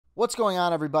What's going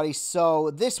on, everybody?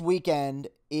 So this weekend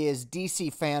is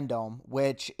DC Fandom,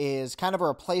 which is kind of a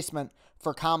replacement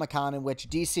for Comic-Con, in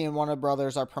which DC and Warner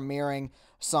Brothers are premiering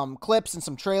some clips and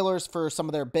some trailers for some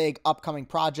of their big upcoming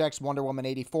projects. Wonder Woman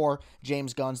 84,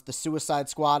 James Gunn's The Suicide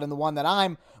Squad, and the one that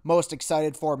I'm most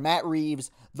excited for, Matt Reeves'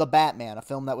 The Batman, a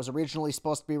film that was originally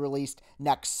supposed to be released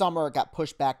next summer. It got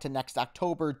pushed back to next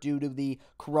October due to the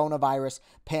coronavirus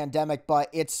pandemic, but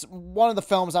it's one of the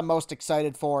films I'm most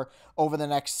excited for over the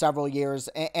next several years.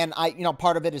 And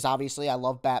part of it is obviously I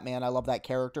love Batman. I love that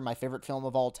character. My favorite film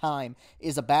of all time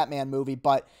is a Batman movie,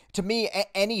 but to me,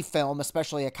 any film,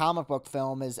 especially a comic book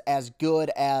film, is as good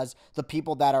as the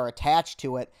people that are attached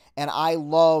to it, and I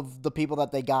love the people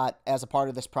that they got as a part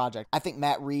of this project. I think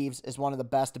Matt Reeves is one of the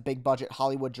best big-budget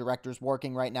Hollywood directors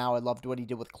working right now. I loved what he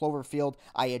did with Cloverfield.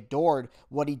 I adored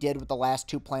what he did with the last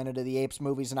two Planet of the Apes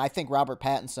movies, and I think Robert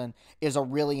Pattinson is a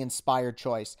really inspired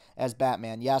choice as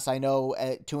Batman. Yes, I know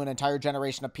to an entire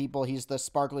generation of people, he's the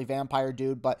sparkly vampire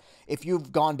dude, but if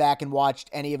you've gone back and watched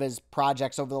any of his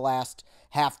projects over the last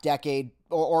half decade,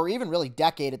 or even really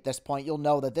decade at this point, you'll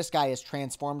know that this guy has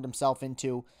transformed himself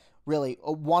into really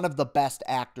one of the best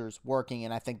actors working,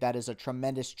 and I think that is a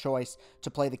tremendous choice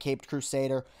to play the Caped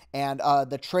Crusader. And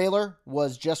the trailer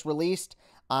was just released.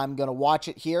 I'm going to watch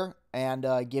it here and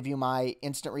give you my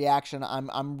instant reaction.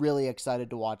 I'm really excited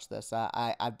to watch this.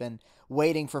 I've been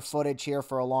waiting for footage here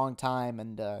for a long time,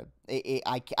 and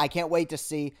I can't wait to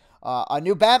see a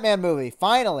new Batman movie,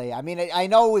 finally. I mean, I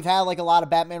know we've had like a lot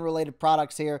of Batman-related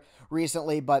products here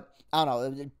recently, but I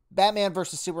don't know. Batman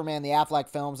versus Superman, the Affleck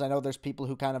films, I know there's people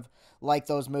who kind of like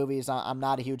those movies. I'm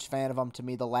not a huge fan of them. To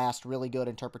me, the last really good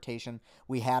interpretation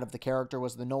we had of the character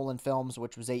was the Nolan films,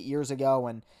 which was 8 years ago,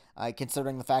 and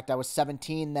considering the fact I was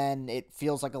 17 then, it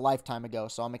feels like a lifetime ago.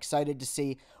 So I'm excited to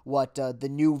see what the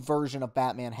new version of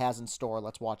Batman has in store.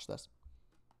 Let's watch this.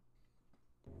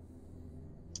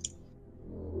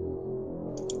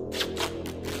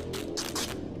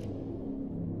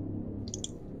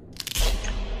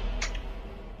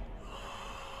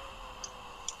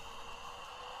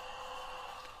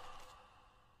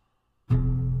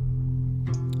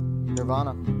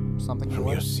 Nirvana, something from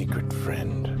your secret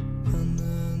friend.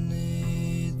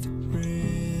 Underneath the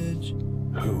bridge,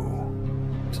 Who?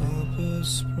 top has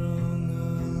sprung a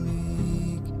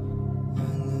leak,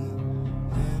 and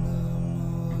the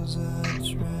animals I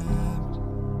trapped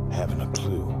Haven't a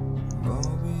clue.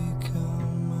 all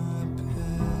become my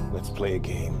pet. Let's play a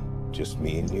game. Just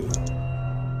me and you.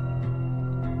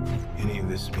 Any of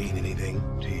this mean anything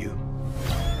to you?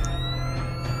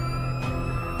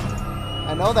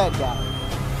 I know that guy.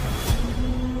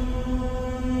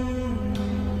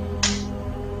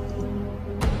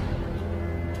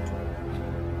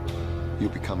 You're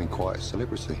becoming quite a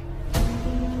celebrity.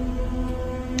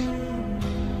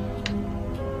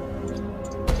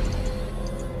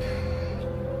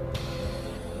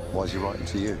 Why is he writing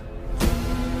to you?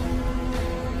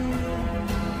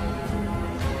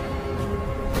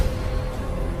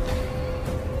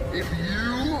 If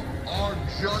you are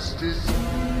justice,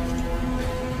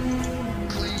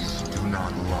 please do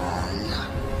not lie.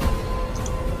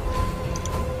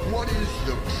 What is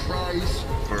the price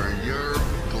for your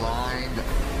blind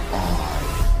eye?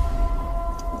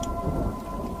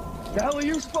 The hell are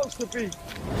you supposed to be?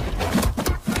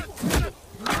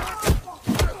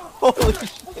 Holy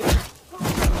shit.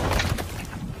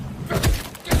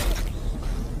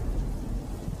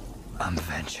 I'm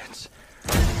vengeance.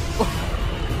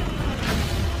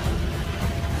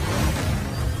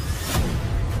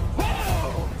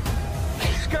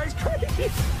 This guy's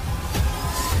crazy.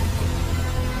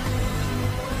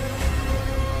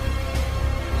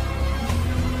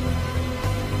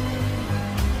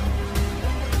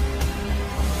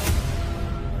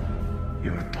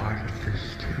 You're a part of this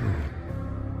too.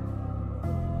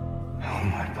 How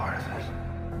am I part of it?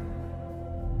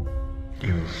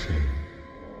 You'll see.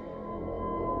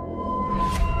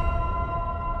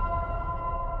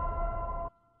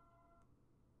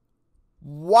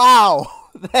 Wow,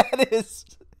 that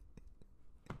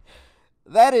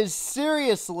is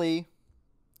seriously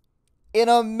an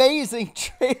amazing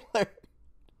trailer.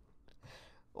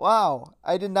 Wow,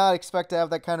 I did not expect to have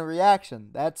that kind of reaction.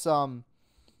 That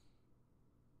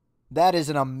is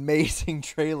an amazing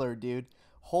trailer, dude.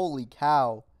 Holy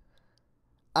cow.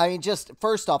 I mean, just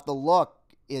first off, the look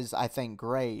is, I think,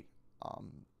 great.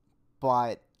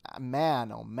 But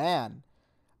man, oh man,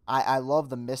 I love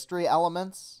the mystery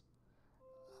elements.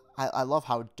 I love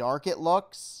how dark it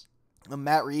looks.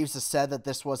 Matt Reeves has said that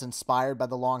this was inspired by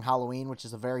The Long Halloween, which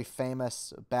is a very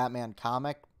famous Batman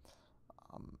comic.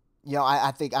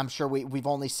 I'm sure we've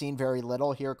only seen very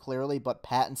little here, clearly, but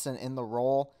Pattinson in the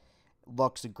role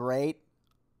looks great.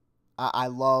 I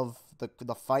love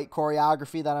the fight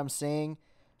choreography that I'm seeing.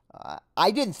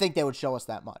 I didn't think they would show us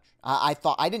that much. I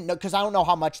thought I didn't know because I don't know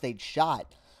how much they'd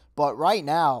shot. But right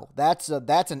now, that's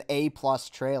an A+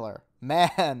 trailer,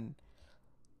 man.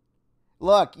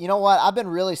 Look, you know what? I've been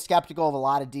really skeptical of a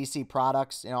lot of DC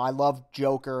products. You know, I love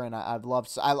Joker, and I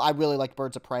really like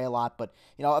Birds of Prey a lot. But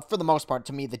you know, for the most part,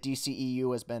 to me, the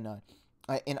DCEU has been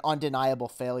an undeniable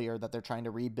failure that they're trying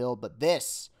to rebuild. But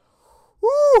this,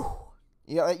 woo!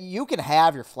 You know, you can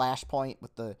have your Flashpoint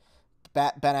with the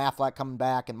Ben Affleck coming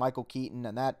back and Michael Keaton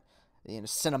and that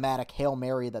cinematic Hail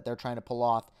Mary that they're trying to pull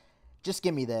off. Just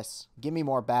give me this. Give me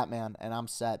more Batman, and I'm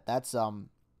set.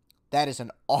 That is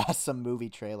an awesome movie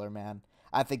trailer, man.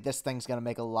 I think this thing's going to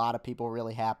make a lot of people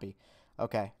really happy.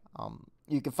 Okay.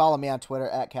 You can follow me on Twitter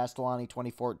at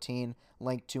Castellani2014.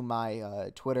 Link to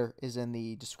my Twitter is in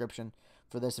the description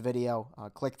for this video.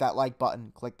 Click that like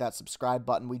button. Click that subscribe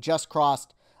button. We just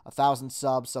crossed 1,000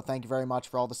 subs, so thank you very much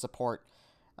for all the support.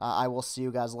 I will see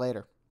you guys later.